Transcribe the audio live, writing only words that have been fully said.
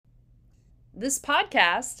This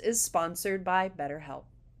podcast is sponsored by BetterHelp.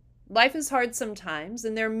 Life is hard sometimes,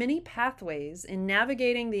 and there are many pathways in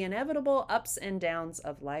navigating the inevitable ups and downs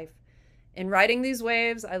of life. In riding these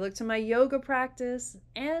waves, I look to my yoga practice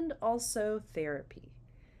and also therapy.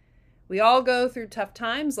 We all go through tough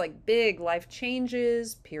times like big life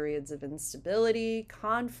changes, periods of instability,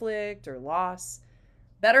 conflict, or loss.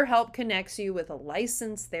 BetterHelp connects you with a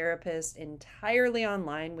licensed therapist entirely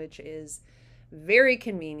online, which is very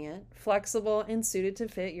convenient, flexible, and suited to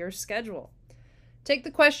fit your schedule. Take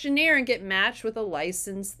the questionnaire and get matched with a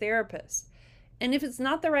licensed therapist. And if it's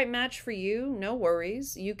not the right match for you, no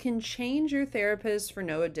worries. You can change your therapist for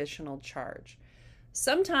no additional charge.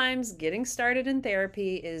 Sometimes getting started in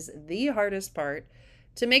therapy is the hardest part.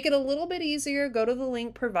 To make it a little bit easier, go to the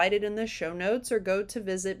link provided in the show notes or go to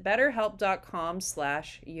visit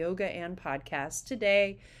betterhelp.com/yoga and podcast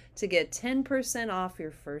today to get 10% off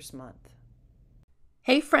your first month.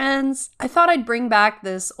 Hey friends, I thought I'd bring back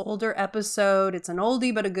this older episode. It's an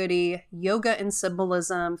oldie but a goodie, Yoga and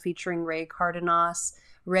Symbolism, featuring Ray Cardenas.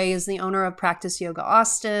 Ray is the owner of Practice Yoga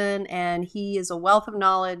Austin, and he is a wealth of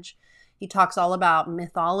knowledge. He talks all about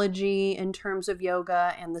mythology in terms of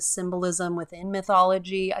yoga and the symbolism within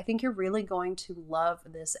mythology. I think you're really going to love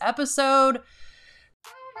this episode.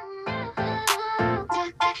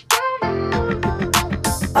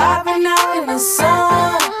 Vibing out in the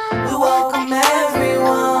sun, we welcome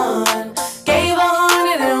everyone. Gave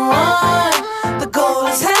 101, the goal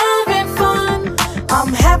is having fun.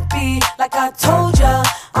 I'm happy, like I told ya.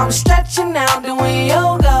 I'm stretching out, doing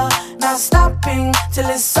yoga, not stopping till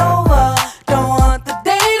it's over. Don't want the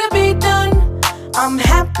day to be done. I'm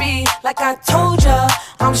happy, like I told ya.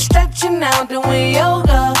 I'm stretching out, doing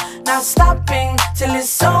yoga, not stopping till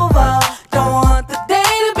it's over. Don't want the day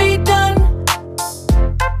to be done.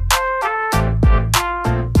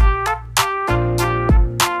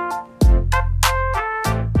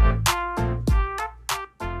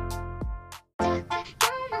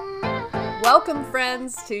 Welcome,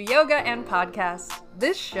 friends, to Yoga and Podcast.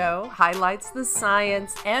 This show highlights the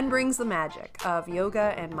science and brings the magic of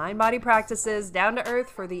yoga and mind-body practices down to earth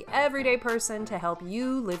for the everyday person to help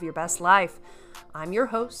you live your best life. I'm your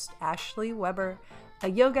host, Ashley Weber, a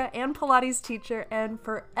yoga and Pilates teacher and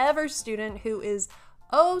forever student who is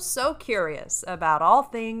oh so curious about all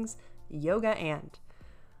things yoga and.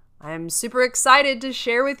 I'm super excited to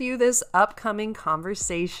share with you this upcoming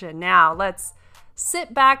conversation. Now, let's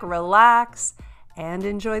sit back, relax, and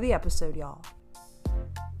enjoy the episode, y'all.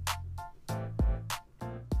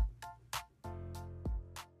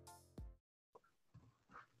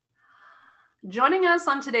 Joining us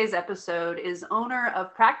on today's episode is owner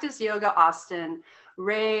of Practice Yoga Austin,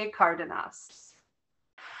 Ray Cardenas.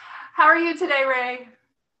 How are you today, Ray?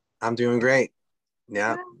 I'm doing great.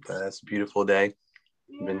 Yeah, it's a beautiful day.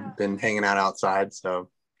 Yeah. Been hanging out outside,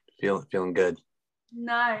 so feeling good.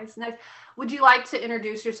 Nice. Would you like to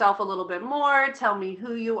introduce yourself a little bit more? Tell me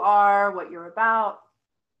who you are, what you're about.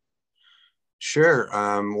 Sure.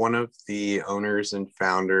 One of the owners and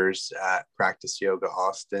founders at Practice Yoga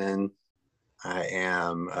Austin. I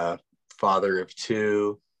am a father of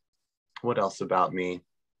two. What else about me?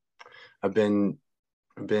 I've been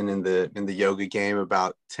in the yoga game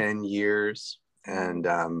about 10 years, and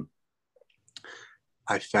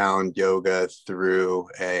I found yoga through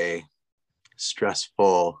a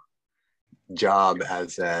stressful job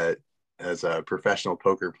as a professional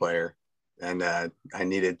poker player, and I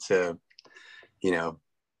needed to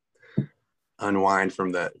unwind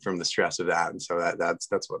from the stress of that, and so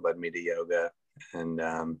that's what led me to yoga. And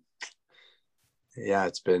yeah,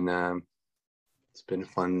 it's been a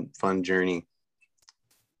fun journey.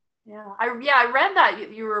 I read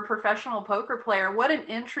that you were a professional poker player. What an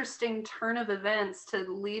interesting turn of events to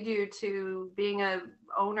lead you to being a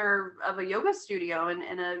owner of a yoga studio and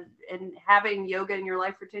having yoga in your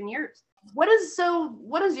life for 10 years. What does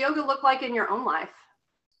yoga look like in your own life?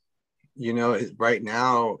 Right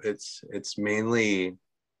now it's mainly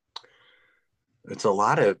a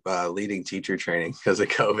lot of leading teacher training because of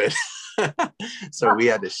COVID. So we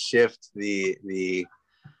had to shift the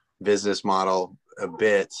business model a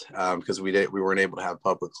bit because we weren't able to have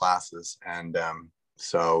public classes, and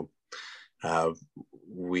so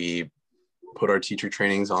we put our teacher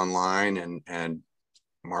trainings online and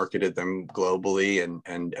marketed them globally, and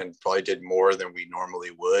probably did more than we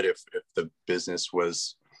normally would if the business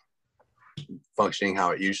was functioning how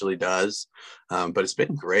it usually does. But it's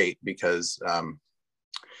been great because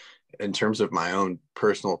in terms of my own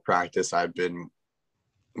personal practice, I've been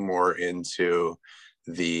more into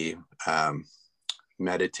the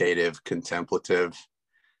meditative, contemplative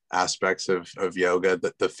aspects of yoga.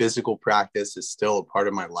 The physical practice is still a part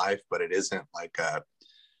of my life, but it isn't like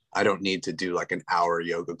I don't need to do like an hour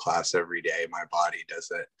yoga class every day. My body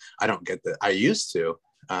does it. I don't get that. I used to.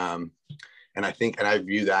 And I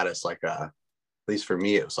view that as like at least for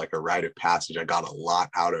me, it was like a rite of passage. I got a lot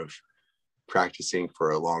out of practicing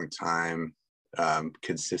for a long time,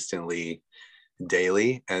 consistently,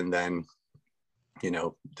 daily. And then,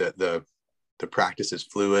 the practice is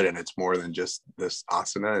fluid and it's more than just this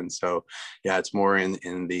asana. And so, yeah, it's more in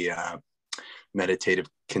the meditative,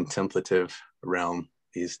 contemplative realm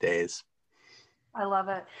these days. I love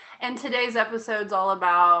it. And today's episode's all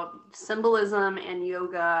about symbolism and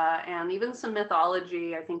yoga and even some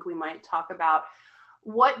mythology. I think we might talk about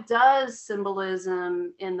what does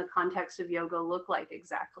symbolism in the context of yoga look like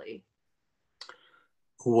exactly?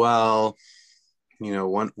 Well,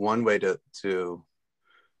 one way to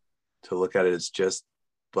look at it is just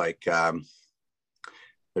like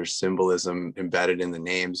there's symbolism embedded in the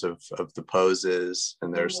names of the poses,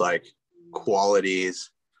 and there's like qualities,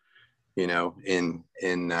 in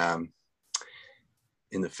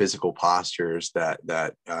the physical postures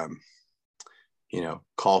that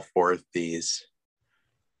call forth these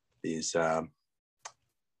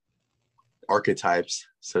archetypes,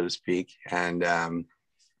 so to speak. And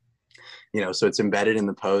so it's embedded in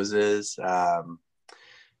the poses.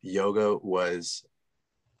 Yoga was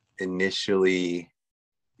initially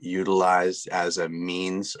utilized as a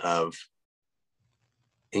means of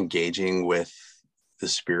engaging with the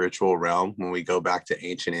spiritual realm. When we go back to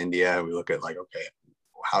ancient India, we look at like, okay,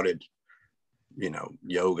 how did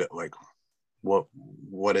yoga, like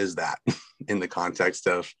what is that in the context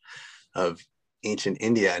of ancient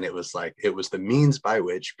India? And it was the means by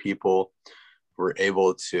which people were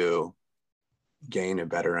able to gain a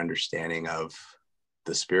better understanding of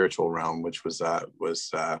the spiritual realm, which was a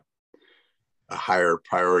higher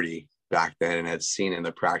priority back then, and it's seen in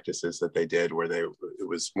the practices that they did where it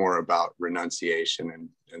was more about renunciation,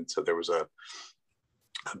 and so there was a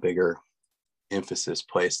bigger emphasis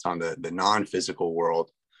placed on the non-physical world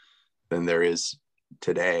than there is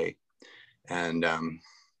today. And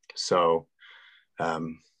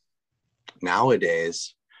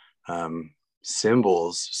nowadays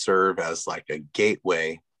symbols serve as like a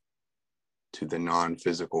gateway to the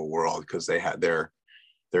non-physical world, because they had their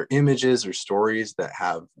images or stories that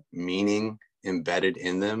have meaning embedded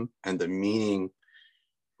in them, and the meaning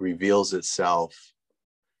reveals itself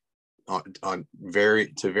to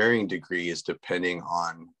varying degrees depending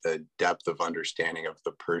on the depth of understanding of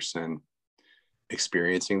the person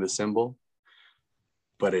experiencing the symbol.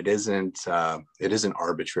 But it isn't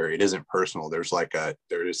arbitrary, it isn't personal. There's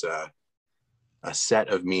a set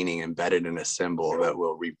of meaning embedded in a symbol that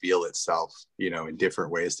will reveal itself, in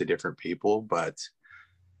different ways to different people, but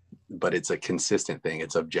it's a consistent thing.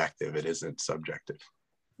 It's objective. It isn't subjective.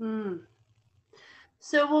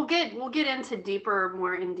 So we'll get into deeper,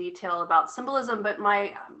 more in detail about symbolism, but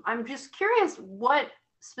I'm just curious what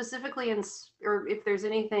specifically, or if there's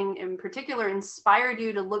anything in particular inspired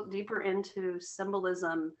you to look deeper into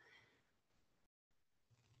symbolism.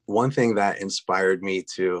 One thing that inspired me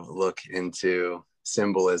to look into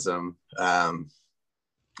symbolism and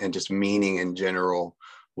just meaning in general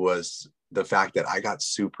was the fact that I got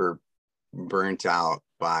super burnt out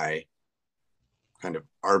by kind of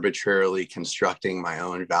arbitrarily constructing my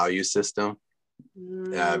own value system,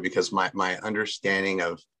 because my understanding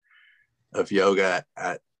of yoga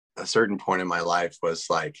at a certain point in my life was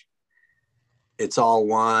like, it's all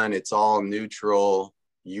one, it's all neutral.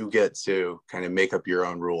 You get to kind of make up your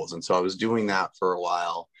own rules. And so I was doing that for a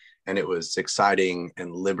while, and it was exciting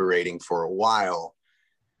and liberating for a while,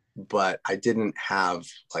 but I didn't have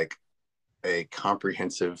like a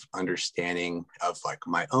comprehensive understanding of like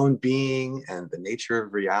my own being and the nature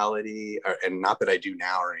of reality, and not that I do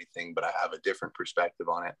now or anything, but I have a different perspective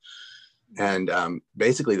on it. And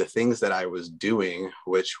basically the things that I was doing,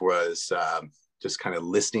 which was just kind of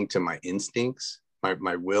listening to my instincts,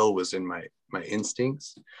 my will was in my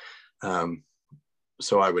instincts.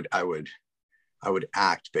 So I would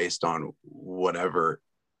act based on whatever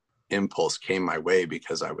impulse came my way,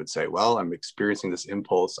 because I would say, well, I'm experiencing this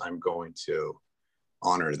impulse, I'm going to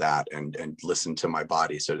honor that and listen to my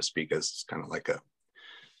body, so to speak, as kind of like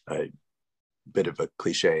a bit of a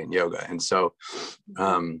cliche in yoga. And so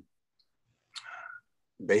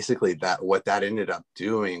basically what that ended up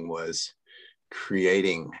doing was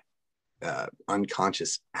creating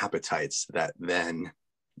unconscious appetites that then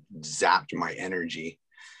zapped my energy.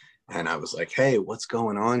 And I was like, hey, what's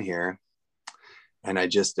going on here? And I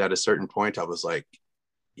just, at a certain point, I was like,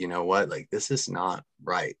 you know what, like, this is not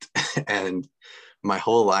right. And my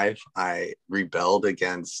whole life I rebelled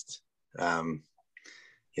against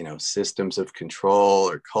systems of control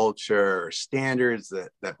or culture or standards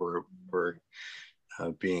that were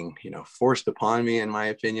being forced upon me. In my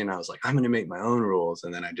opinion, I was like, I'm going to make my own rules.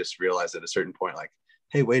 And then I just realized at a certain point, like,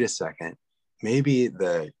 hey, wait a second, maybe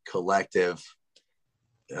the collective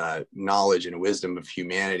knowledge and wisdom of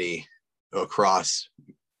humanity across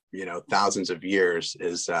thousands of years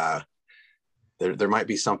is there might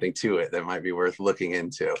be something to it that might be worth looking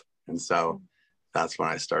into. And so that's when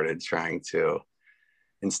I started trying to,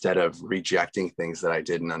 instead of rejecting things that I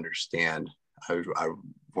didn't understand, I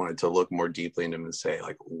wanted to look more deeply into them and say,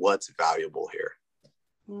 like, what's valuable here?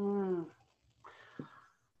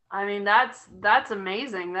 I mean, that's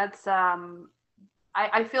amazing. That's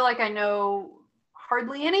I feel like I know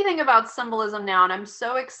hardly anything about symbolism now, and I'm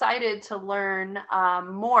so excited to learn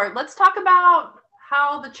more. Let's talk about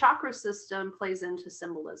how the chakra system plays into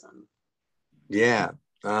symbolism. Yeah.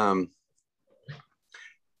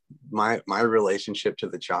 My relationship to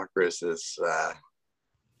the chakras is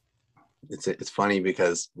it's funny,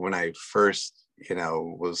 because when I first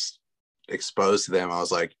was exposed to them, I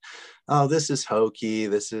was like, oh, this is hokey,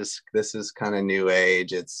 this is kind of new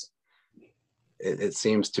age. It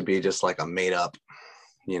seems to be just like a made up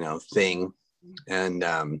thing.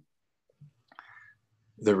 And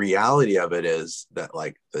the reality of it is that,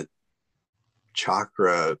 like, the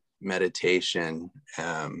chakra meditation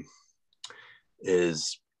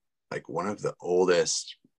is like one of the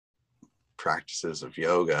oldest practices of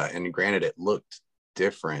yoga. And granted, it looked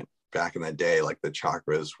different back in the day. Like, the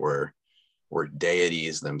chakras were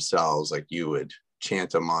deities themselves. Like, you would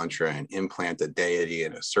chant a mantra and implant a deity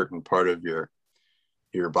in a certain part of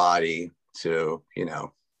your body to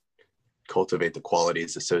cultivate the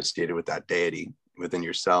qualities associated with that deity within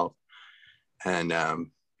yourself. And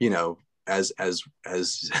as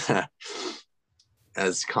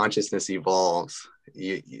as consciousness evolves,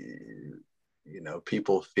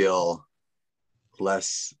 people feel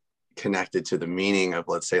less connected to the meaning of,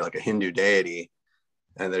 let's say, like a Hindu deity,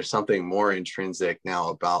 and there's something more intrinsic now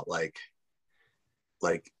about like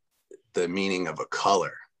the meaning of a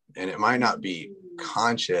color. And it might not be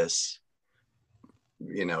conscious,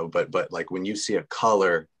 but like when you see a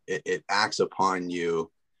color, it acts upon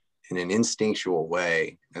you in an instinctual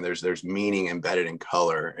way, and there's meaning embedded in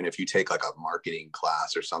color. And if you take like a marketing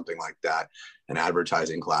class or something like that, an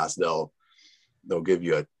advertising class, they'll give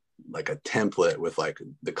you a template with like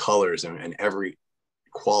the colors and every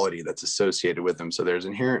quality that's associated with them. So there's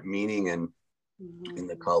inherent meaning in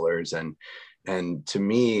the colors. And to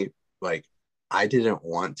me, like, I didn't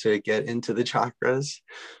want to get into the chakras,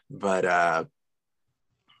 but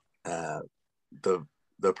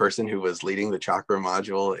the person who was leading the chakra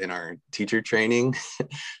module in our teacher training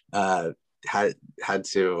had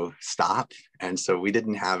to stop. And so we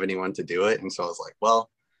didn't have anyone to do it. And so I was like,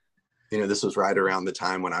 well, this was right around the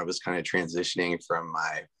time when I was kind of transitioning from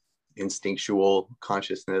my instinctual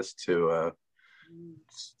consciousness to a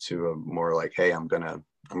more like, hey, I'm gonna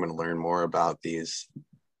learn more about these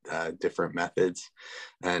different methods.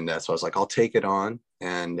 And so I was like, I'll take it on.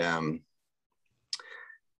 And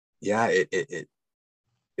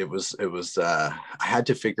it was I had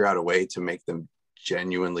to figure out a way to make them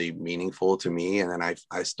genuinely meaningful to me. And then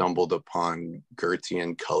I stumbled upon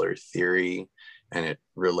Goethean color theory, and it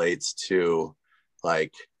relates to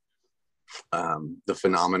like the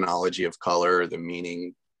phenomenology of color, the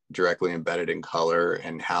meaning directly embedded in color,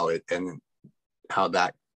 and how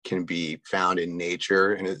that can be found in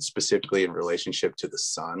nature, and it's specifically in relationship to the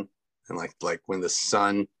sun. And like when the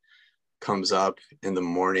sun comes up in the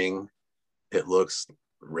morning, it looks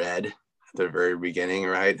red at the very beginning,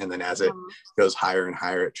 right? And then as it goes higher and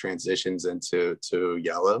higher, it transitions into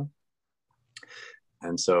yellow.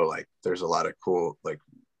 And so like there's a lot of cool like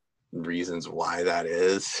reasons why that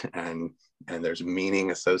is, and there's meaning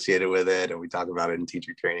associated with it, and we talk about it in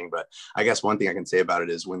teacher training. But I guess one thing I can say about it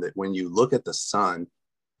is when you look at the sun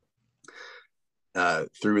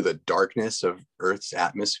through the darkness of Earth's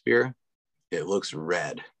atmosphere, it looks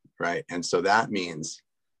red, right? And so that means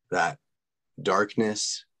that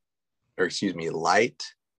light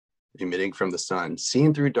emitting from the sun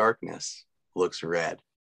seen through darkness looks red.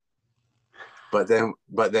 But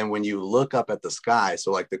then when you look up at the sky,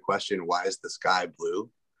 so like the question, why is the sky blue?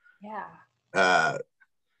 Yeah.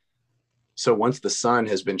 So once the sun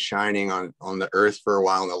has been shining on the earth for a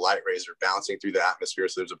while, and the light rays are bouncing through the atmosphere,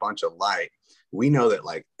 so there's a bunch of light, we know that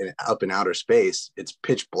like up in outer space, it's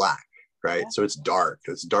pitch black, right? Yeah. So it's dark.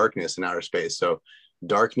 It's darkness in outer space. So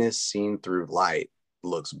darkness seen through light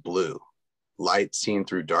looks blue. Light seen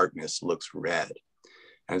through darkness looks red.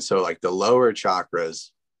 And so like the lower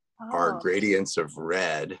chakras are Oh. gradients of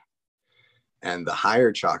red, and the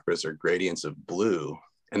higher chakras are gradients of blue.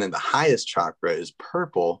 And then the highest chakra is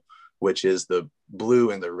purple, which is the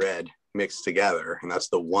blue and the red mixed together. And that's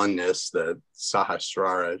the oneness, the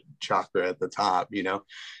Sahasrara chakra at the top, you know?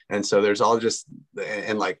 And so there's all just,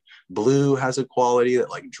 and like blue has a quality that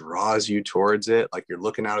like draws you towards it. Like you're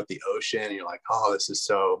looking out at the ocean and you're like, oh, this is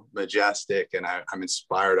so majestic. And I'm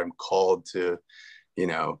inspired. I'm called to, you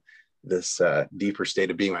know, this deeper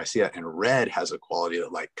state of being when I see that. And red has a quality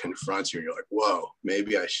that like confronts you and you're like, whoa,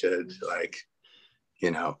 maybe I should like,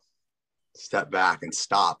 you know, step back and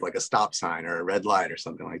stop, like a stop sign or a red light or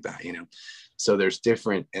something like that, you know? So there's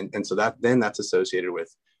different, and so that's associated with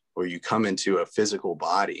where you come into a physical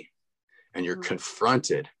body and you're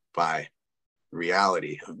confronted by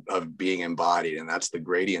reality of being embodied. And that's the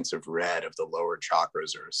gradients of red of the lower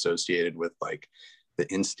chakras are associated with like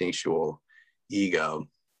the instinctual ego.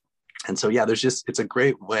 And so, yeah, it's a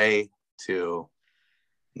great way to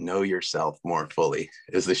know yourself more fully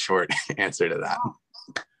is the short answer to that.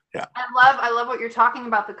 Yeah. I love what you're talking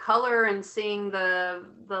about, the color and seeing the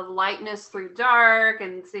lightness through dark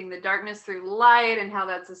and seeing the darkness through light and how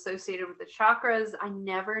that's associated with the chakras. I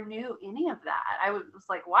never knew any of that. I was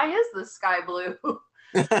like, why is the sky blue?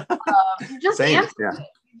 You just answered it.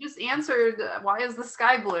 You just answered why is the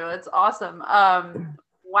sky blue? It's awesome.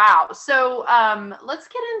 Wow. So let's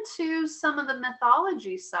get into some of the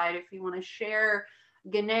mythology side. If you want to share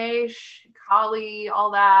Ganesh, Kali, all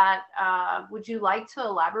that, would you like to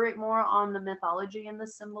elaborate more on the mythology and the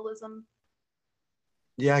symbolism?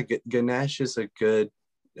 Yeah, Ganesh is a good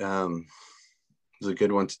one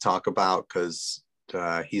to talk about because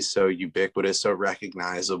he's so ubiquitous, so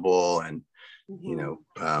recognizable, and you know,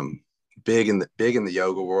 big in the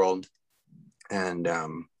yoga world. And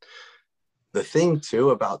the thing too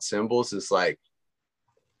about symbols is like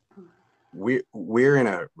we're in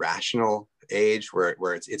a rational age where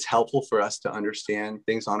it's helpful for us to understand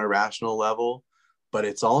things on a rational level, but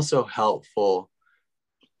it's also helpful,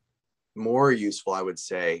 more useful, I would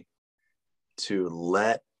say, to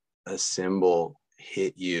let a symbol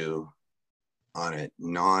hit you on a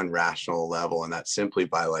non-rational level. And that's simply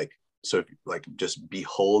by like just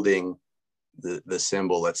beholding the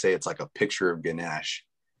symbol. Let's say it's like a picture of Ganesh,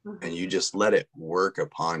 and you just let it work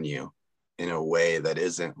upon you in a way that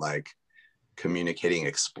isn't like communicating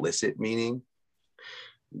explicit meaning.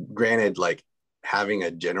 Granted, like having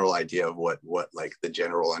a general idea of what like the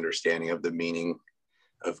general understanding of the meaning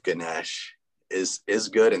of Ganesh is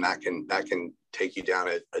good, and that can take you down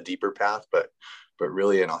a deeper path, but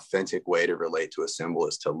really an authentic way to relate to a symbol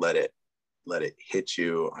is to let it hit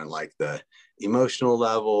you on like the emotional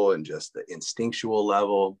level and just the instinctual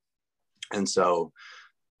level. And so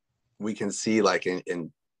we can see like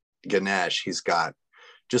in Ganesh, he's got,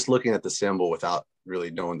 just looking at the symbol without really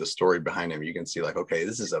knowing the story behind him, you can see like, okay,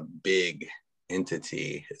 this is a big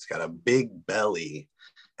entity. It's got a big belly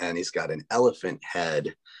and he's got an elephant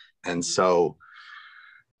head. And so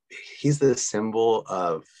he's the symbol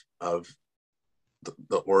of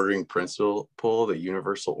the ordering principle, the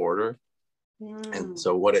universal order. And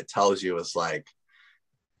so what it tells you is like,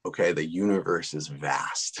 okay, the universe is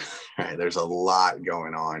vast, right? There's a lot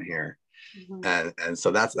going on here. And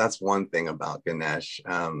so that's one thing about Ganesh.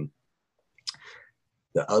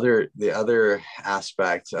 The other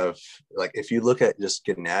aspect of like, if you look at just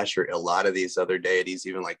Ganesh or a lot of these other deities,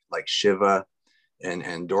 even like Shiva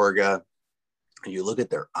and Durga, you look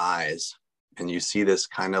at their eyes and you see this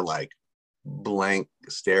kind of like blank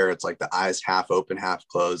stare. It's like the eyes half open, half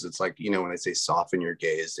closed. It's like, you know, when they say soften your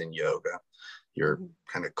gaze in yoga, you're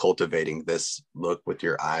kind of cultivating this look with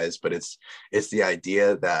your eyes, but it's the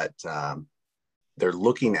idea that they're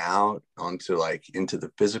looking out onto like into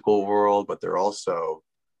the physical world, but they're also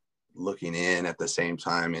looking in at the same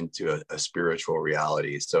time into a spiritual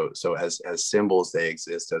reality. So as symbols, they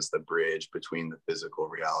exist as the bridge between the physical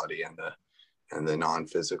reality and the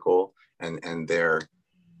non-physical, and they're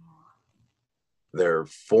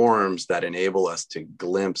forms that enable us to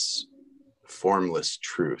glimpse formless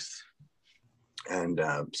truth. And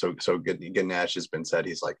so Ganesh has been said,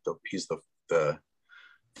 he's like he's the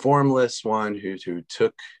formless one who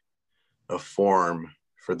took a form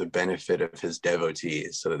for the benefit of his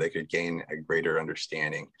devotees so that they could gain a greater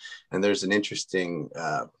understanding. And there's an interesting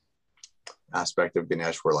aspect of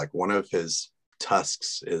Ganesh where like one of his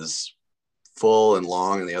tusks is full and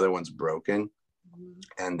long and the other one's broken.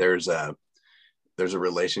 And there's a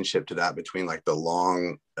relationship to that between like the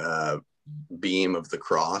long beam of the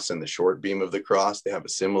cross and the short beam of the cross. They have a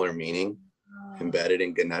similar meaning embedded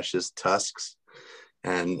in Ganesh's tusks.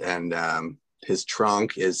 And his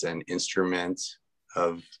trunk is an instrument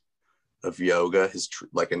of of yoga.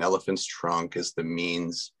 Like an elephant's trunk is the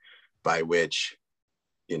means by which,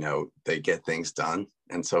 you know, they get things done.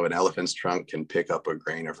 And so an elephant's trunk can pick up a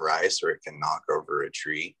grain of rice, or it can knock over a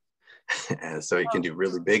tree. And so it can do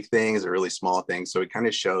really big things or really small things. So it kind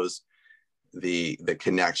of shows the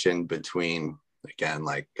connection between, again,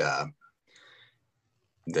 like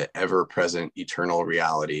the ever-present eternal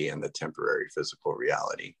reality and the temporary physical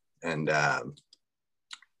reality. And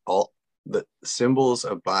all the symbols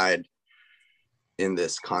abide in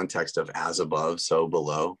this context of as above, so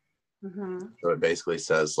below. So it basically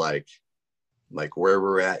says like where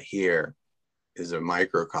we're at here is a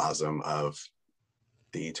microcosm of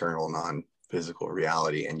the eternal non-physical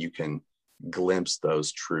reality, and you can glimpse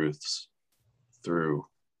those truths through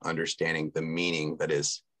understanding the meaning that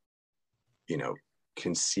is, you know,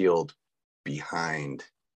 concealed behind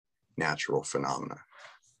natural phenomena.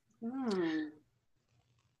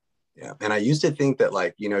 Yeah. And I used to think that,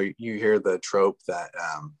 like, you know, you hear the trope that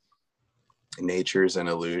nature's an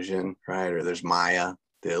illusion, right? Or there's Maya,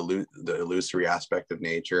 the illusory aspect of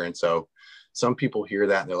nature. And so some people hear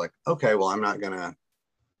that and they're like, okay, well, I'm not gonna,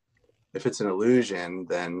 if it's an illusion,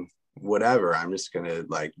 then whatever, I'm just gonna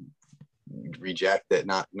like reject it,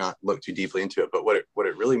 not look too deeply into it. But what it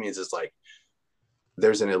really means is, like,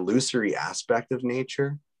 there's an illusory aspect of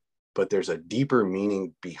nature, but there's a deeper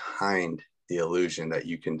meaning behind the illusion that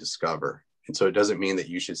you can discover. And so it doesn't mean that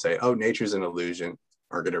you should say, oh, nature's an illusion,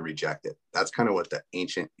 are going to reject it. That's kind of what the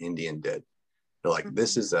ancient Indian did. They're like,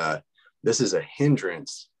 this is a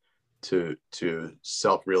hindrance to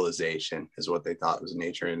self-realization, is what they thought was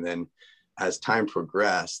nature. And then as time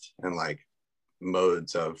progressed and like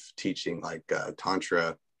modes of teaching like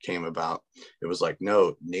Tantra came about, it was like,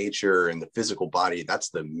 no, nature and the physical body, that's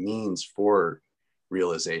the means for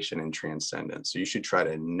realization and transcendence. So you should try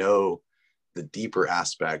to know the deeper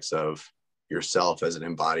aspects of yourself as an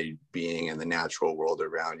embodied being and the natural world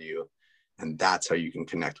around you. And that's how you can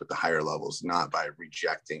connect with the higher levels, not by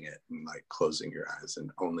rejecting it and like closing your eyes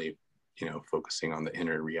and only, you know, focusing on the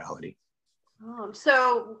inner reality.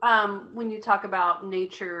 So when you talk about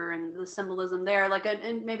nature and the symbolism there, like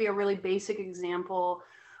and maybe a really basic example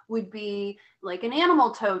would be like an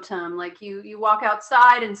animal totem. Like you walk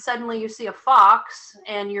outside and suddenly you see a fox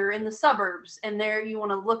and you're in the suburbs, and there you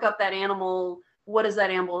want to look up that animal. What does that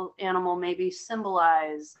animal maybe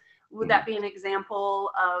symbolize? Would that be an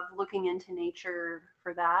example of looking into nature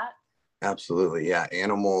for that? Absolutely. Yeah.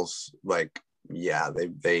 Animals, like, yeah,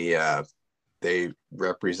 they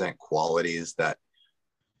represent qualities that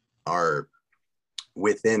are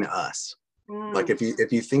within us. Like if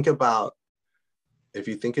you think about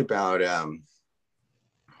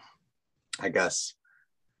I guess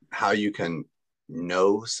how you can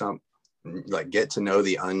know like get to know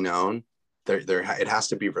the unknown, it has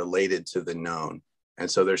to be related to the known. And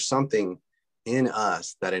so there's something in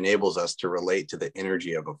us that enables us to relate to the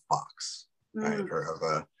energy of a fox, right?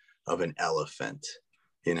 Or of an elephant,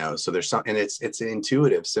 you know. So there's and it's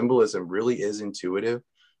intuitive. Symbolism really is intuitive,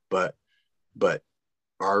 but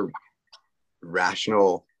our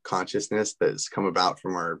rational consciousness that's come about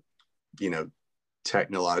from our, you know,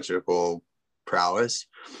 technological prowess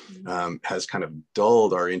has kind of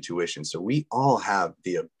dulled our intuition. So we all have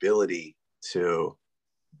the ability to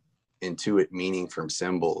intuit meaning from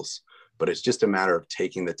symbols, but it's just a matter of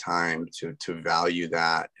taking the time to value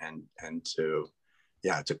that and to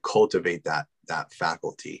cultivate that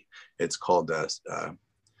faculty. It's called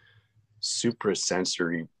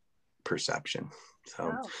suprasensory perception.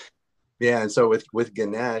 So yeah, and so with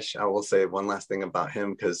Ganesh, I will say one last thing about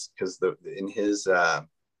him, because in his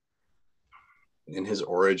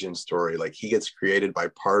origin story, like, he gets created by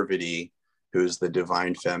Parvati, who's the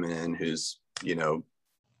divine feminine, who's, you know,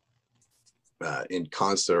 in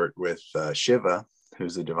consort with Shiva,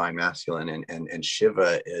 who's the divine masculine, and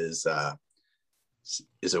Shiva is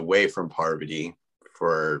away from Parvati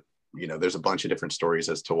for, you know, there's a bunch of different stories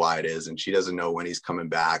as to why it is, and she doesn't know when he's coming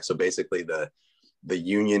back. So basically the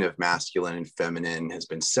union of masculine and feminine has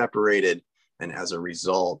been separated, and as a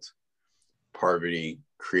result, Parvati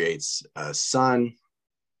creates a son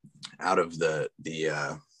out of the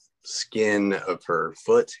skin of her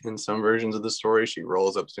foot. In some versions of the story, she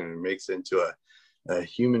rolls up to him and makes it into a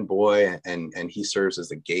human boy, and he serves as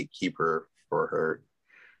the gatekeeper for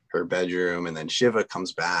her bedroom. And then Shiva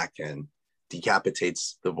comes back and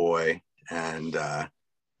decapitates the boy, and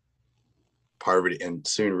Parvati and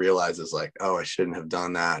soon realizes, like, oh, I shouldn't have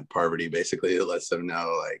done that. Parvati basically lets them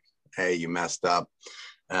know, like, hey, you messed up.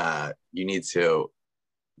 You need to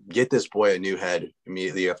get this boy a new head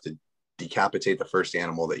immediately. You have to decapitate the first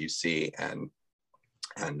animal that you see and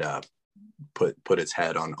put its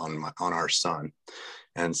head on our son.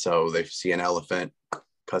 And so they see an elephant,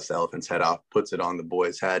 cuts the elephant's head off, puts it on the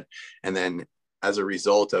boy's head. And then as a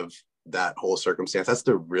result of that whole circumstance, that's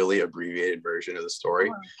the really abbreviated version of the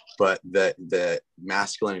story. But the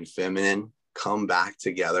masculine and feminine come back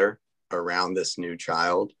together around this new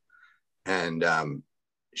child. And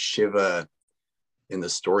Shiva, in the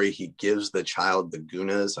story, he gives the child the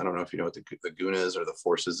gunas. I don't know if you know what the gunas are, the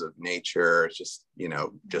forces of nature. It's just,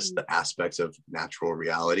 just the aspects of natural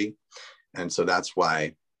reality. And so that's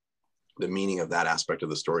why the meaning of that aspect of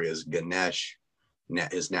the story is Ganesh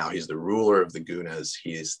he's the ruler of the gunas.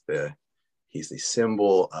 He's the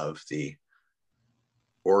symbol of the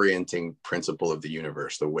orienting principle of the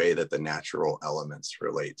universe, the way that the natural elements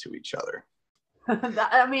relate to each other.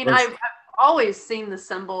 I've always seen the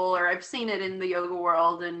symbol, or I've seen it in the yoga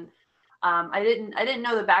world, and I didn't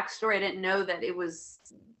know the backstory. I didn't know that it was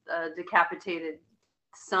a decapitated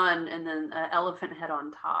sun and then an elephant head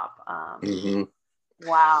on top.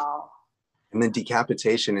 Wow. And then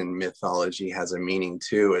decapitation in mythology has a meaning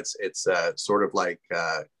too. It's sort of like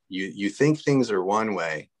you think things are one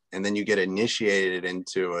way, and then you get initiated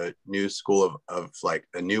into a new school of like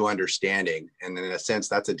a new understanding. And in a sense,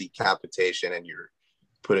 that's a decapitation, and you're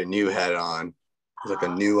put a new head on. It's like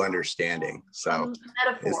a new understanding. So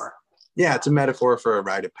metaphor. It's a metaphor for a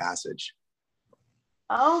rite of passage.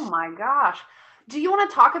 Oh my gosh. Do you want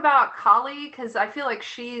to talk about Kali? Because I feel like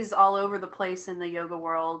she's all over the place in the yoga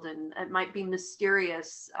world, and it might be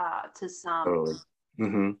mysterious to some. Totally.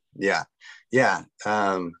 Mm-hmm. Yeah.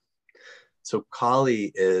 So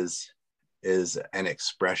Kali is an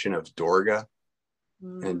expression of Durga,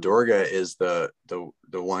 and Durga is the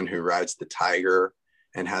one who rides the tiger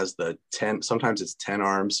and has the 10. Sometimes it's 10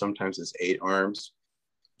 arms, sometimes it's 8 arms,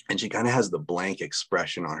 and she kind of has the blank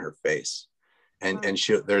expression on her face. And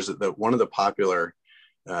there's one of the popular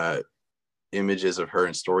images of her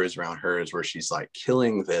and stories around her is where she's like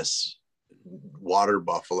killing this water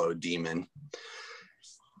buffalo demon,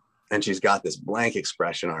 and she's got this blank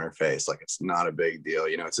expression on her face, like it's not a big deal.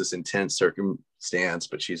 It's this intense circumstance,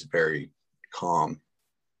 but she's very calm.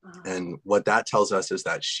 And what that tells us is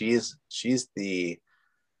that she's the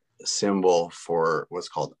symbol for what's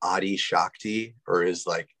called Adi Shakti, or is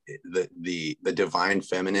like the divine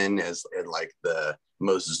feminine, as like the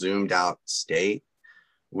most zoomed out state.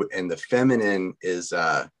 And the feminine is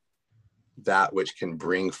that which can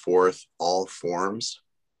bring forth all forms.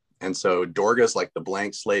 And so Durga is like the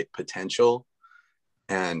blank slate potential,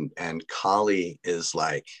 and Kali is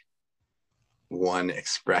like one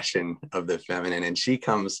expression of the feminine, and she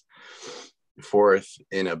comes forth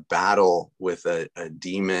in a battle with a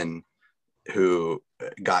demon who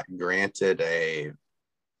got granted a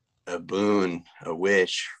boon, a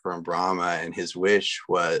wish from Brahma. And his wish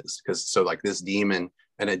was, like this demon,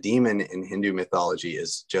 and a demon in Hindu mythology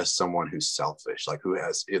is just someone who's selfish, like who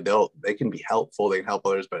has, they can be helpful, they can help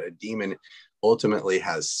others, but a demon ultimately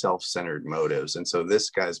has self-centered motives. And so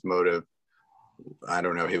this guy's motive, I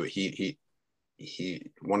don't know, he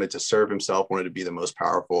wanted to serve himself, wanted to be the most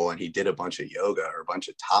powerful, and he did a bunch of yoga or a bunch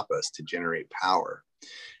of tapas to generate power,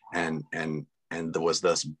 and was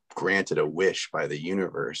thus granted a wish by the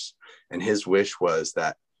universe. And his wish was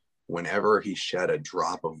that whenever he shed a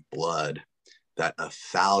drop of blood, that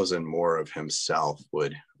 1,000 more of himself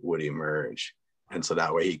would emerge, and so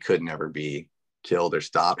that way he could never be killed or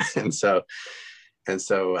stopped. And so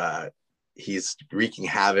he's wreaking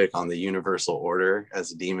havoc on the universal order,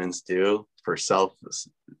 as demons do, for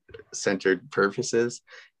self-centered purposes.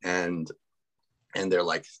 And they're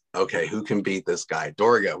like, okay, who can beat this guy?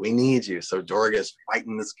 Durga, we need you. So Durga is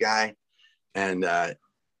fighting this guy, and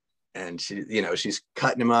she, she's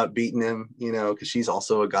cutting him up, beating him, because she's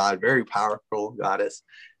also a god, very powerful goddess.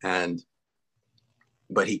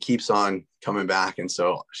 But he keeps on coming back, and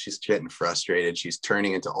so she's getting frustrated. She's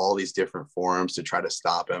turning into all these different forms to try to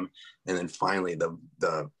stop him. And then finally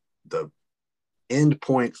the end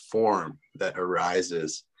point form that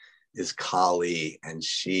arises is Kali, and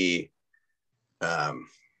she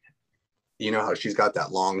how she's got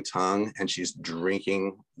that long tongue, and she's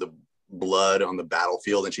drinking the blood on the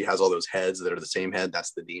battlefield, and she has all those heads that are the same head.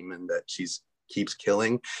 That's the demon that she's keeps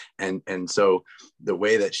killing. And so the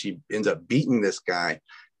way that she ends up beating this guy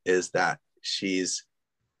is that she's,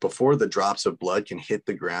 before the drops of blood can hit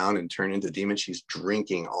the ground and turn into demon, she's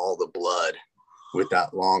drinking all the blood with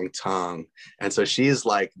that long tongue. And so she's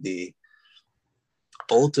like the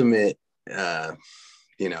ultimate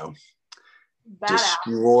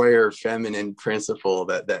destroyer feminine principle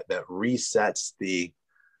that resets the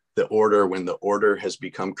order when the order has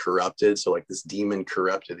become corrupted. So like this demon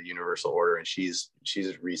corrupted the universal order, and she's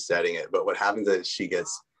resetting it. But what happens is she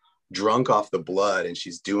gets drunk off the blood, and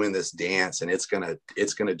she's doing this dance, and it's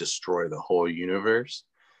gonna destroy the whole universe.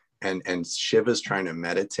 And Shiva's trying to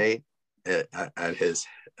meditate at his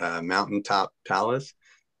mountaintop palace,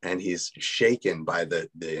 and he's shaken by the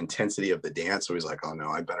intensity of the dance. So he's like, oh no,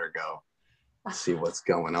 I better go see what's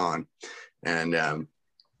going on. And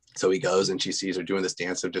so he goes, and she sees her doing this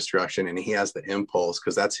dance of destruction, and he has the impulse,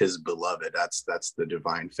 because that's his beloved, that's the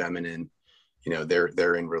divine feminine, you know,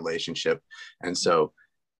 they're in relationship. And so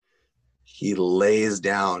he lays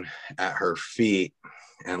down at her feet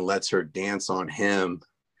and lets her dance on him.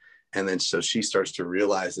 And then so she starts to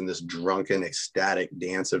realize in this drunken, ecstatic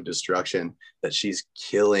dance of destruction that she's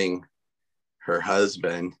killing her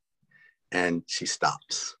husband, and she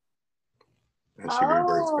stops. And she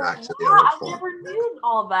reverts back to the other form. I never knew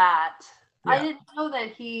all that. Yeah. I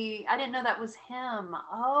didn't know that was him.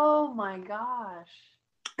 Oh my gosh.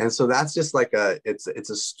 And so that's just like it's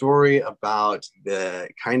a story about the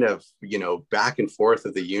kind of, you know, back and forth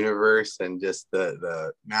of the universe, and just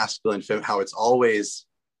the masculine, how it's always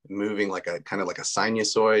moving like a kind of like a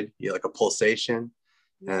sinusoid, you know, like a pulsation.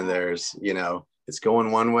 Yeah. And there's, you know, it's going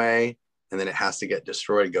one way, and then it has to get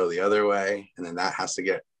destroyed, go the other way, and then that has to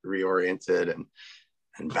get reoriented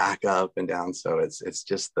and back up and down. So it's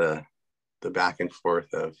just the back and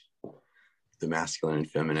forth of the masculine and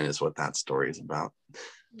feminine is what that story is about.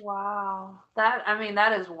 Wow.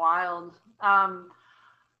 That is wild.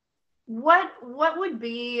 What would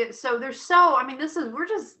be, we're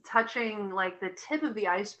just touching like the tip of the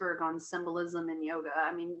iceberg on symbolism and yoga.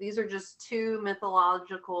 I mean, these are just two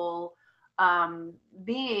mythological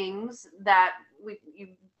beings that you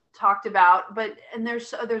talked about, and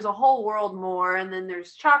there's a whole world more, and then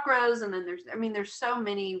there's chakras, and then there's so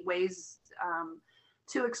many ways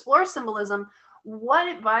to explore symbolism. What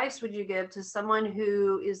advice would you give to someone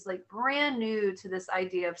who is like brand new to this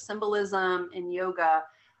idea of symbolism and yoga?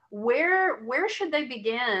 Where should they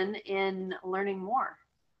begin in learning more?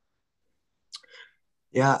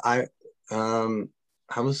 Yeah, I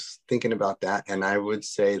was thinking about that, and I would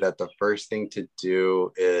say that the first thing to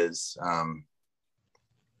do is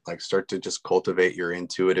like start to just cultivate your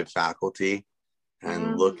intuitive faculty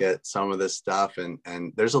and look at some of this stuff.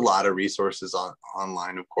 And there's a lot of resources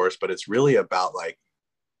online, of course, but it's really about like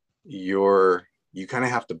you kind of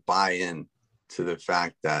have to buy in to the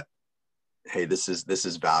fact that, hey, this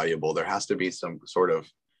is valuable. There has to be some sort of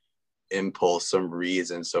impulse, some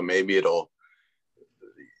reason. So maybe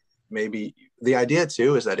the idea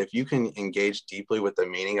too is that if you can engage deeply with the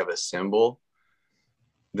meaning of a symbol,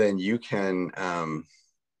 then you can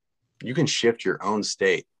shift your own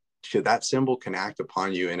state. That symbol can act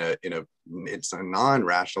upon you it's a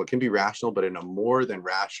non-rational, it can be rational, but in a more than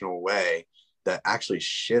rational way that actually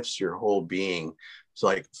shifts your whole being. So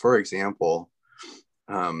like, for example,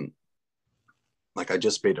 like I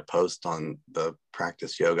just made a post on the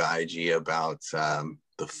Practice Yoga IG about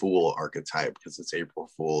the Fool archetype, because it's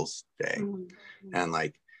April Fool's Day. Mm-hmm. And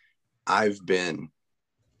like, I've been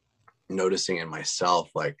noticing in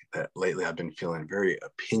myself, like that lately I've been feeling very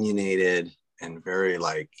opinionated and very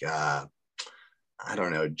like, I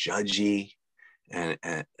don't know, judgy and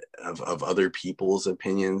of other people's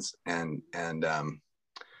opinions. And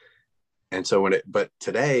so but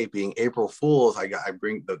today being April Fool's, I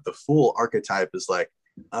bring the Fool archetype is like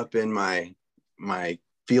up in my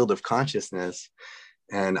field of consciousness.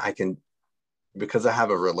 And I can, because I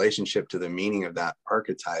have a relationship to the meaning of that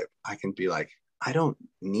archetype, I can be like, I don't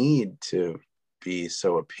need to be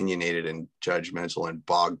so opinionated and judgmental and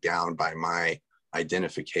bogged down by my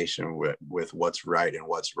identification with what's right and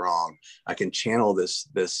what's wrong. I can channel this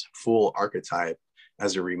Fool archetype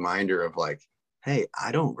as a reminder of like, hey,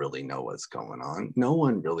 I don't really know what's going on. No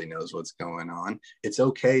one really knows what's going on. It's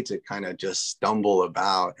okay to kind of just stumble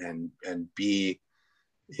about and be,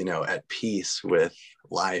 you know, at peace with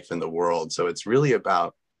life and the world. So it's really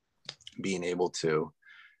about being able to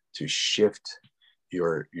shift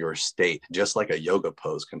your state, just like a yoga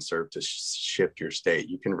pose can serve to shift your state.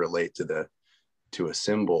 You can relate to a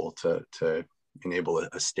symbol to enable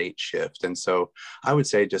a state shift. And so I would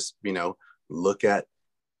say just, you know, look at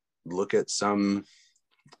some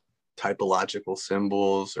typological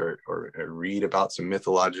symbols or read about some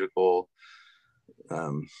mythological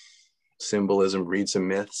symbolism, read some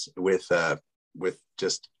myths with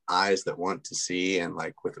just eyes that want to see, and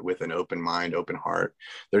like with an open mind, open heart.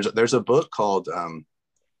 There's a book called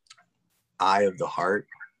Eye of the Heart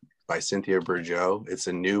by Cynthia Bourgeault. It's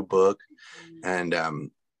a new book, and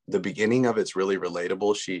the beginning of it's really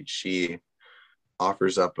relatable. She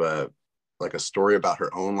offers up a story about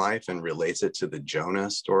her own life and relates it to the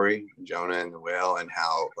Jonah story, Jonah and the whale, and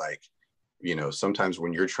how, like, you know, sometimes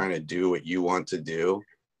when you're trying to do what you want to do,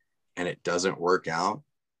 and it doesn't work out,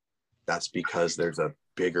 that's because there's a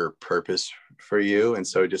bigger purpose for you. And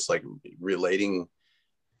so just like relating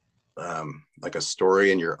like a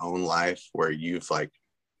story in your own life where you've like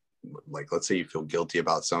let's say you feel guilty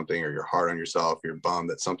about something, or you're hard on yourself, you're bummed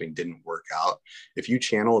that something didn't work out. If you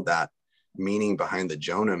channel that meaning behind the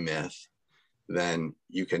Jonah myth, then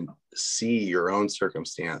you can see your own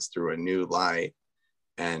circumstance through a new light,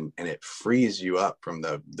 and it frees you up from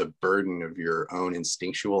the burden of your own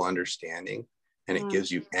instinctual understanding, and it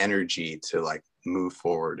gives you energy to like move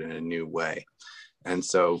forward in a new way. And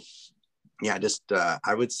so yeah, just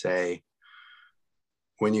I would say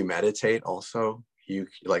when you meditate also, you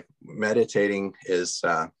like meditating is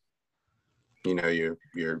you know,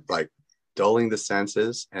 you're like dulling the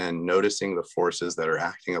senses and noticing the forces that are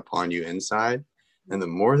acting upon you inside. And the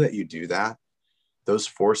more that you do that, those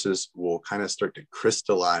forces will kind of start to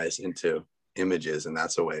crystallize into images. And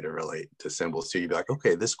that's a way to relate to symbols too. You'd be like,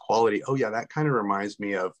 okay, this quality, oh yeah, that kind of reminds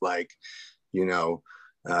me of like, you know,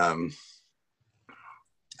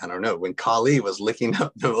 I don't know, when Kali was licking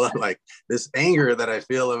up the like this anger that I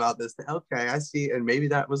feel about this thing. Okay, I see. And maybe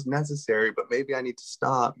that was necessary, but maybe I need to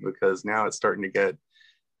stop because now it's starting to get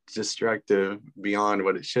destructive beyond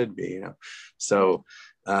what it should be, you know? So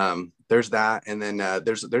there's that. And then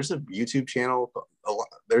there's a YouTube channel.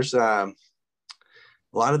 There's a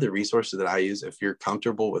lot of the resources that I use, if you're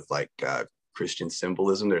comfortable with like Christian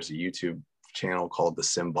symbolism, there's a YouTube channel called The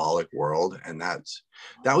Symbolic World, and that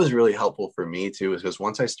was really helpful for me too, is because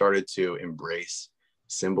once I started to embrace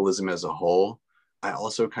symbolism as a whole, I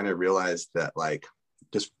also kind of realized that like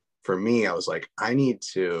just for me, I was like, I need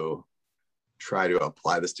to try to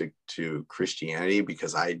apply this to Christianity,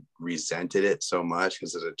 because I resented it so much,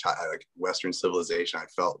 because as a child, like Western civilization, I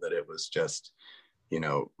felt that it was just, you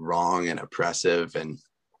know, wrong and oppressive, and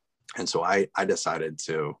so I decided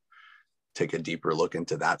to take a deeper look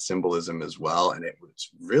into that symbolism as well. And it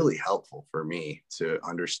was really helpful for me to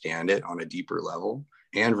understand it on a deeper level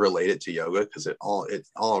and relate it to yoga, because it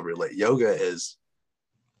all relate. Yoga is,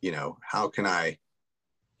 you know, how can I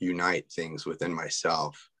unite things within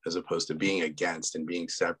myself as opposed to being against and being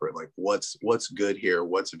separate? Like what's good here?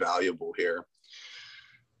 What's valuable here?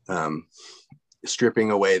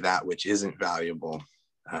 Stripping away that which isn't valuable.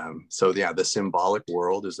 So yeah, The Symbolic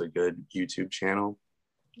World is a good YouTube channel.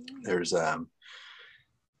 There's an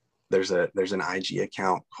IG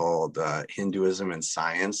account called Hinduism and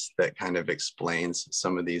Science that kind of explains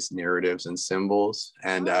some of these narratives and symbols,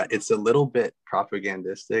 and it's a little bit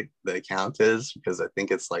propagandistic, the account is, because I think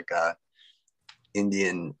it's like a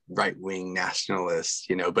Indian right-wing nationalist,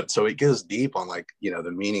 you know, but so it goes deep on like, you know,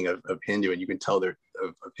 the meaning of Hindu, and you can tell they're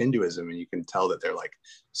of Hinduism, and you can tell that they're like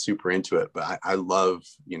super into it. But I love,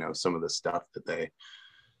 you know, some of the stuff that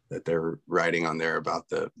they're writing on there about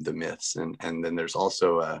the myths. And then there's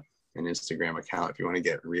also an Instagram account, if you want to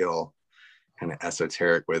get real kind of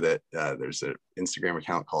esoteric with it, there's an Instagram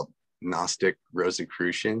account called Gnostic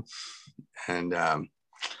Rosicrucian, and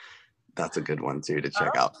that's a good one too to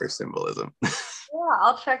check out for symbolism. Yeah,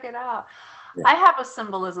 I'll check it out. Yeah. I have a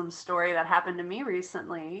symbolism story that happened to me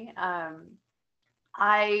recently.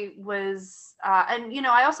 I was, and you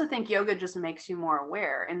know, I also think yoga just makes you more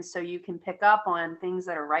aware, and so you can pick up on things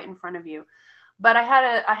that are right in front of you. But I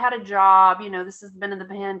had a job, you know, this has been in the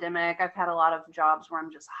pandemic. I've had a lot of jobs where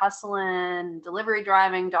I'm just hustling, delivery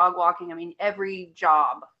driving, dog walking. I mean, every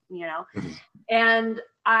job, you know, and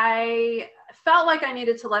I felt like I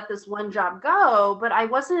needed to let this one job go, but I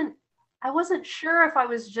wasn't sure if I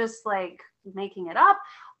was just like making it up.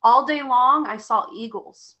 All day long, I saw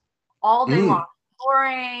eagles all day long.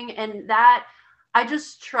 Boring, and that I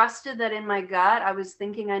just trusted that in my gut. I was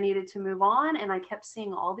thinking I needed to move on, and I kept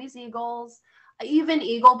seeing all these eagles. Even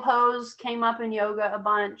eagle pose came up in yoga a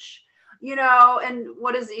bunch, you know. And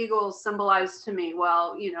what does eagles symbolize to me?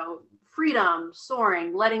 Well, you know, freedom,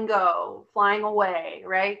 soaring, letting go, flying away,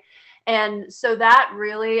 right? And so that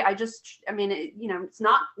really, I mean, you know, it's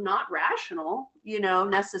not rational, you know,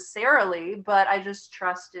 necessarily, but I just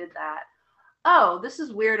trusted that, oh, this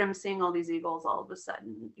is weird. I'm seeing all these eagles all of a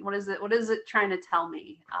sudden. What is it trying to tell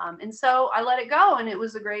me? And so I let it go, and it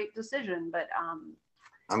was a great decision. But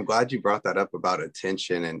I'm glad you brought that up about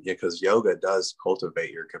attention, and because yoga does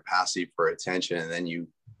cultivate your capacity for attention, and then you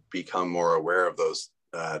become more aware of those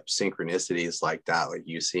synchronicities like that, like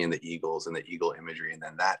you see in the eagles and the eagle imagery, and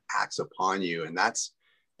then that acts upon you, and that's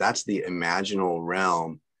the imaginal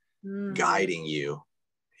realm guiding you.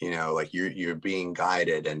 You know, like you're being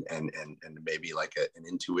guided, and maybe like an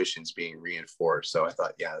intuition's being reinforced. So I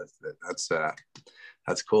thought, yeah,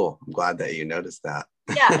 that's cool. I'm glad that you noticed that.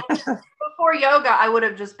 Yeah. Before yoga, I would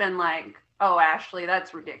have just been like, oh, Ashley,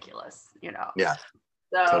 that's ridiculous, you know. Yeah.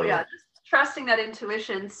 So Totally. yeah, just trusting that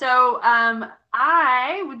intuition. So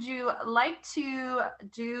would you like to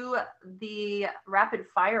do the rapid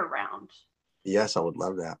fire round? Yes, I would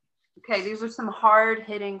love that. Okay, these are some hard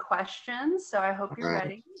hitting questions, so I hope you're All right.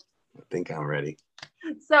 ready. I think I'm ready.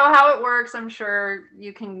 So how it works, I'm sure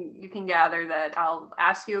you can gather that I'll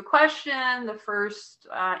ask you a question. The first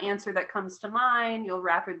answer that comes to mind, you'll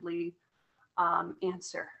rapidly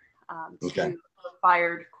answer to Okay. the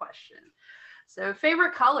fired question. So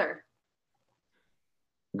favorite color?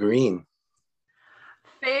 Green.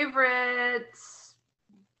 Favorite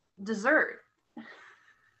dessert?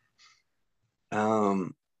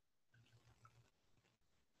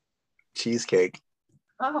 Cheesecake.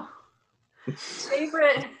 Oh,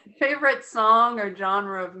 favorite song or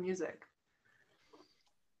genre of music?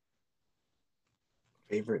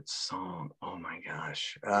 Favorite song? Oh my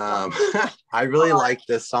gosh. I really like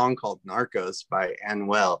this song called Narcos by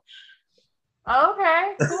Anuel.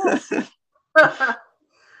 Okay, cool.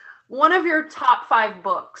 One of your top 5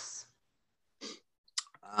 books?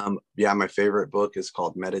 Yeah, my favorite book is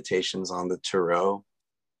called Meditations on the Tarot.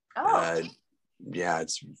 Oh, yeah,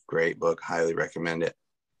 it's a great book. Highly recommend it.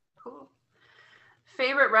 cool.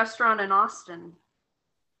 Favorite restaurant in Austin?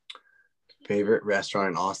 Favorite restaurant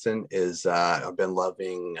in Austin is I've been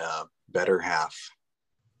loving Better Half.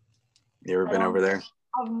 You ever been over there?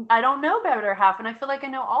 I don't know Better Half, and I feel like I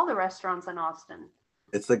know all the restaurants in Austin.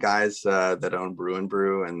 It's the guys that own Brew and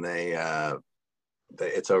Brew, and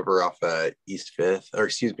it's over off East Fifth, or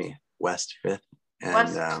excuse me, West Fifth,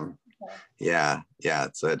 and yeah,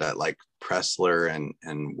 it's at like Pressler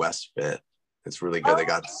and West Fifth. It's really good. They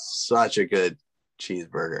got such a good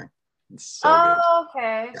cheeseburger. It's so good.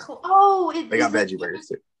 Okay, Yeah. cool. Oh, They got veggie burgers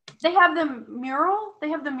too. They have the mural. They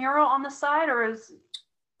have the mural on the side, or is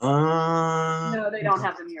no? They don't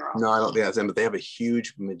have the mural. No, I don't think that's them. But they have a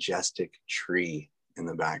huge, majestic tree in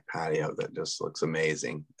the back patio that just looks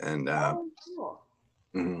amazing. And cool.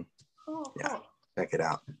 Mm-hmm. Cool. Yeah, check it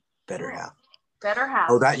out. Better Half. Better Half.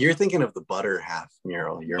 Oh, that you're thinking of the Butter Half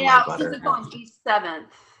mural. You're my Butter it's Half. on East 7th.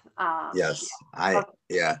 Yes,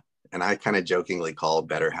 and I kind of jokingly call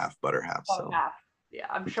Better Half Butter Half. Butter Half. Yeah,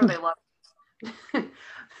 I'm sure they love it.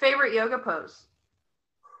 Favorite yoga pose?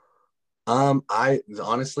 I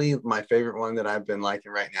honestly, my favorite one that I've been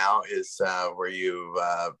liking right now is where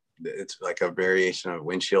it's like a variation of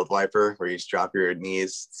windshield wiper, where you just drop your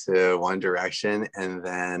knees to one direction and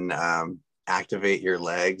then activate your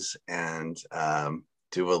legs and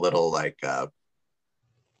do a little like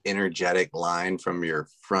energetic line from your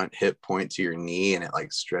front hip point to your knee, and it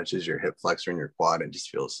like stretches your hip flexor and your quad. It just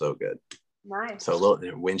feels so good. Nice. So a little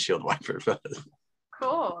windshield wiper.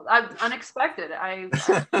 Cool. Unexpected. I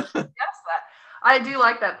guess that. I do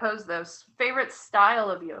like that pose though. Favorite style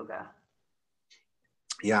of yoga?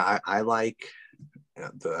 Yeah, I like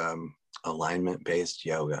the alignment based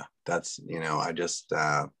yoga. That's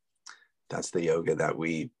that's the yoga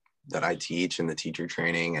that I teach in the teacher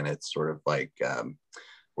training, and it's sort of like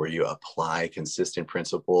where you apply consistent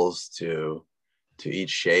principles to each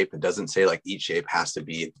shape. It doesn't say like each shape has to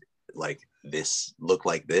be like this, look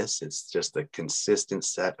like this. It's just a consistent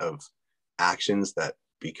set of actions that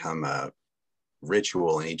become a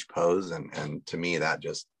ritual in each pose, and to me that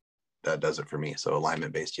does it for me. So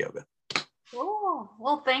alignment based yoga. Cool.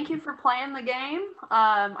 Well, thank you for playing the game.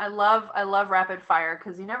 I love rapid fire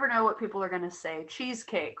because you never know what people are going to say.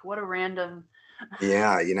 Cheesecake, what a random.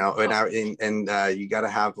 Yeah, and you got to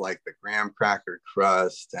have like the graham cracker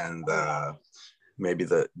crust and maybe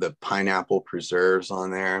the pineapple preserves on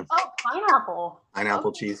there. Oh,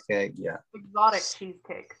 pineapple cheesecake. Yeah, exotic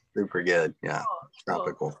cheesecake. Super good. Yeah,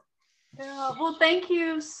 tropical. Yeah, well, thank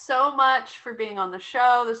you so much for being on the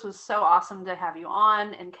show. This was so awesome to have you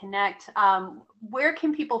on and connect. Where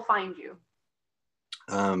can people find you?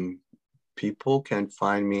 People can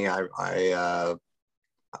find me. I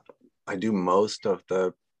do most of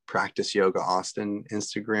the Practice Yoga Austin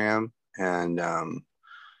Instagram, and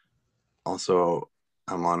also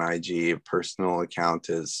I'm on IG. Personal account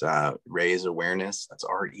is Raise Awareness. That's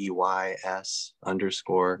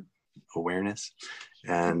REYS_awareness.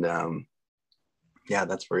 And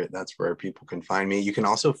that's where people can find me. You can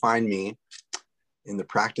also find me in the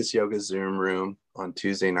Practice Yoga Zoom room on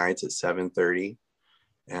Tuesday nights at 7:30,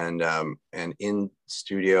 and in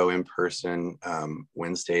studio in person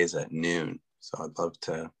Wednesdays at noon. So I'd love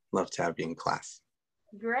to have you in class.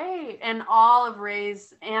 Great. And all of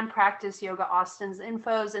Ray's and Practice Yoga Austin's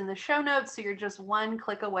info's in the show notes, so you're just one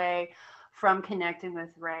click away from connecting with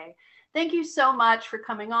Ray. Thank you so much for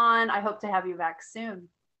coming on. I hope to have you back soon.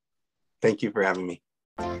 Thank you for having me.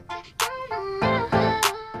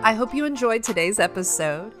 I hope you enjoyed today's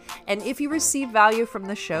episode, and if you received value from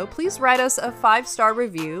the show, please write us a 5-star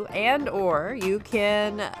review, and or you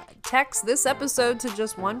can text this episode to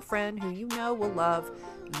just one friend who you know will love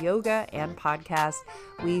yoga and podcast.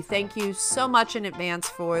 We thank you so much in advance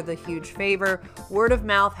for the huge favor. Word of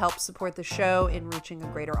mouth helps support the show in reaching a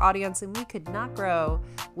greater audience, and we could not grow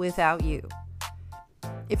without you.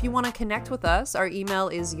 If you want to connect with us, our email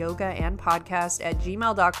is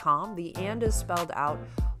yogaandpodcast@gmail.com. The and is spelled out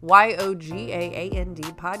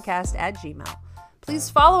YOGAAND podcast@gmail. Please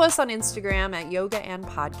follow us on Instagram at Yoga and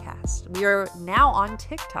Podcast. We are now on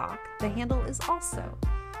TikTok. The handle is also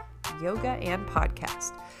Yoga and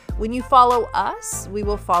Podcast. When you follow us, we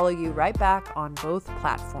will follow you right back on both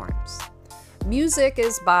platforms. Music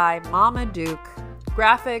is by Mama Duke.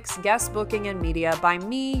 Graphics, guest booking, and media by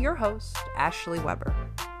me, your host, Ashley Weber.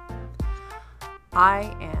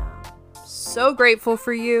 I am so grateful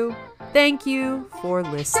for you. Thank you for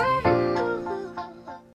listening.